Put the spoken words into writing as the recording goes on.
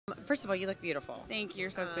First of all, you look beautiful. Thank you, you're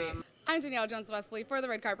so sweet. I'm Danielle Jones-Wesley for the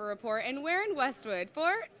Red Carpet Report, and we're in Westwood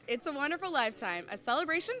for It's a Wonderful Lifetime, a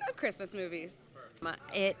celebration of Christmas movies.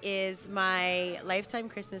 It is my lifetime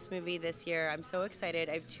Christmas movie this year. I'm so excited.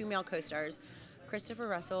 I have 2 male co-stars, Christopher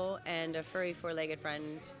Russell and a furry 4-legged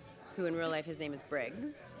friend who in real life his name is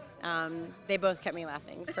Briggs. They both kept me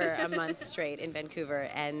laughing for a month straight in Vancouver,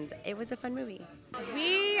 and it was a fun movie.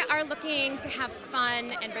 We are looking to have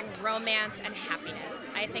fun and bring romance and happiness.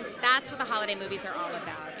 I think that's what the holiday movies are all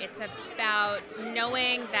about. It's about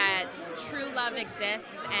knowing that true love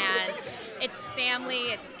exists, and it's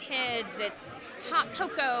family, it's kids, it's hot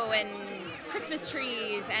cocoa and Christmas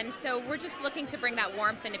trees, and so we're just looking to bring that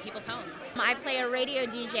warmth into people's homes. I play a radio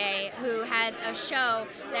DJ who has a show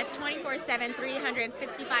that's 24/7,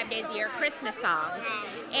 365 days a year, Christmas songs,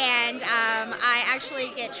 and I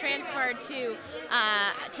actually get transferred to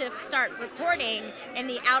start recording in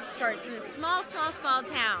the outskirts in a small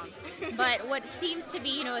town. But what seems to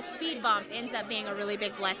be, a speed bump ends up being a really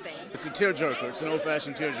big blessing. It's a tearjerker. It's an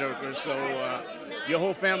old-fashioned tearjerker, so your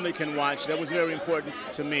whole family can watch. That was very important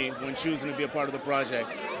to me when choosing to be a part of the project.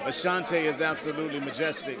 Ashante is absolutely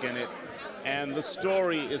majestic in it, and the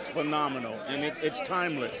story is phenomenal, and it's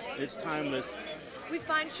timeless. It's timeless. We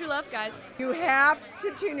find true love, guys. You have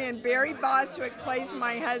to tune in. Barry Bostwick plays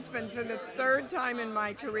my husband for the 3rd time in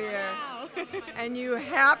my career. Wow. And you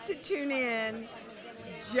have to tune in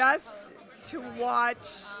just to watch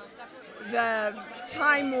the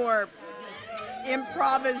time warp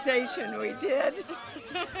improvisation we did.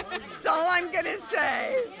 That's all I'm going to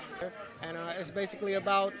say. And it's basically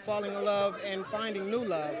about falling in love and finding new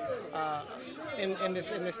love in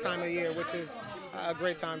this time of year, which is a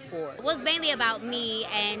great time for it. It was mainly about me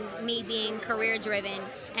and me being career driven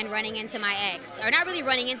and running into my ex, or not really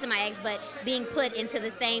running into my ex, but being put into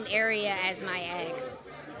the same area as my ex.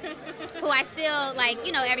 Who I still,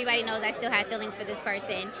 everybody knows I still have feelings for this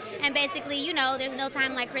person. And basically, there's no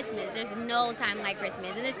time like Christmas. There's no time like Christmas.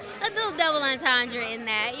 And there's a little double entendre in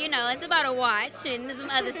that. It's about a watch and there's some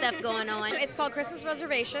other stuff going on. It's called Christmas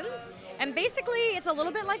Reservations, and basically it's a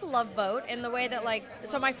little bit like Love Boat in the way that,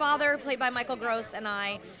 so my father, played by Michael Gross, and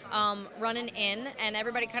I run an inn, and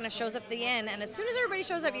everybody kind of shows up at the inn, and as soon as everybody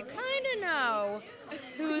shows up, you kind of know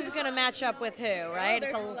who's going to match up with who, right?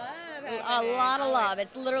 It's a lot of love.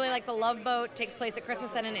 It's literally like the Love Boat takes place at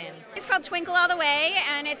Christmas at an inn. It's called Twinkle All the Way,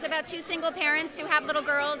 and it's about 2 single parents who have little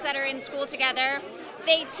girls that are in school together.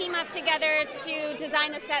 They team up together to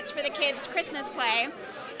design the sets for the kids' Christmas play.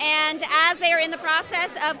 And as they are in the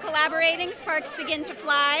process of collaborating, sparks begin to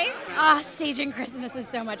fly. Staging Christmas is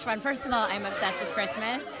so much fun. First of all, I'm obsessed with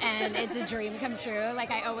Christmas, and it's a dream come true.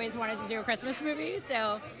 I always wanted to do a Christmas movie,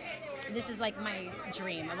 so this is like my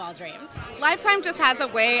dream of all dreams. Lifetime just has a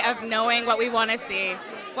way of knowing what we want to see.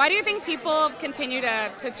 Why do you think people continue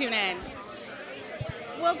to tune in?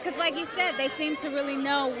 Well, because like you said, they seem to really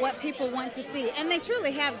know what people want to see. And they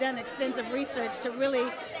truly have done extensive research to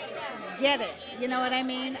really get it, you know what I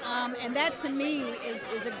mean? And that to me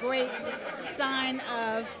is a great sign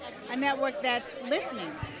of a network that's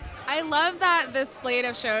listening. I love that the slate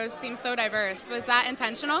of shows seems so diverse. Was that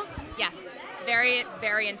intentional? Yes. Very,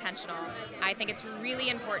 very intentional. I think it's really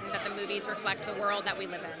important that the movies reflect the world that we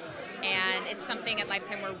live in. And it's something at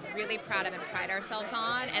Lifetime we're really proud of and pride ourselves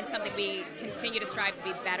on, and something we continue to strive to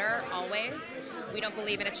be better always. We don't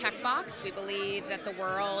believe in a checkbox. We believe that the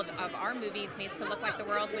world of our movies needs to look like the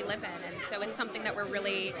world we live in. And so it's something that we're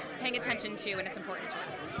really paying attention to, and it's important to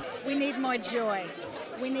us. We need more joy.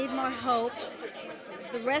 We need more hope.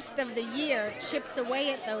 The rest of the year chips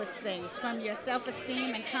away at those things, from your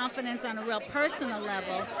self-esteem and confidence on a real personal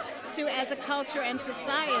level to as a culture and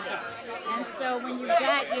society. And so when you've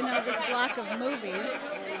got, this block of movies,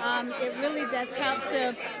 it really does help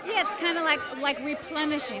to, it's kind of like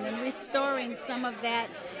replenishing and restoring some of that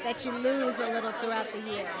you lose a little throughout the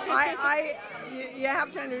year. You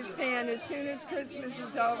have to understand, as soon as Christmas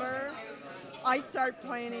is over, I start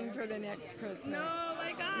planning for the next Christmas. No,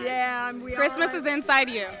 my God. Yeah, Christmas is inside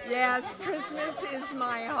you. Yes, Christmas is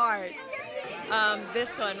my heart.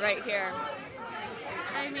 This one right here.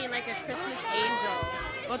 I mean, like a Christmas angel.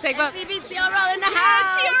 We'll take both. TRL in the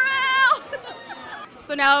house.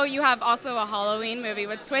 So now you have also a Halloween movie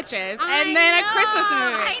with Twitches, and then a Christmas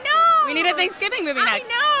movie. I know. We need a Thanksgiving movie next.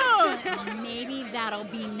 I know. Maybe that'll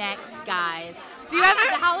be next, guys. Do you have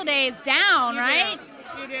the holidays down, right?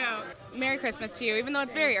 You do. Merry Christmas to you, even though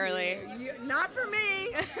it's very early. Not for me.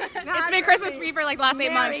 It's been Christmas for me for last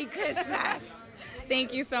 8 months. Merry Christmas.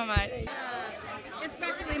 Thank you so much.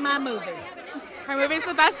 Especially my movie. Her movie's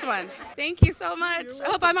the best one. Thank you so much. I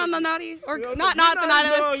hope I'm on the naughty, or not the naughty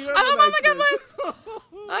list. I hope I'm on the good list.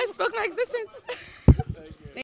 I spoke my existence.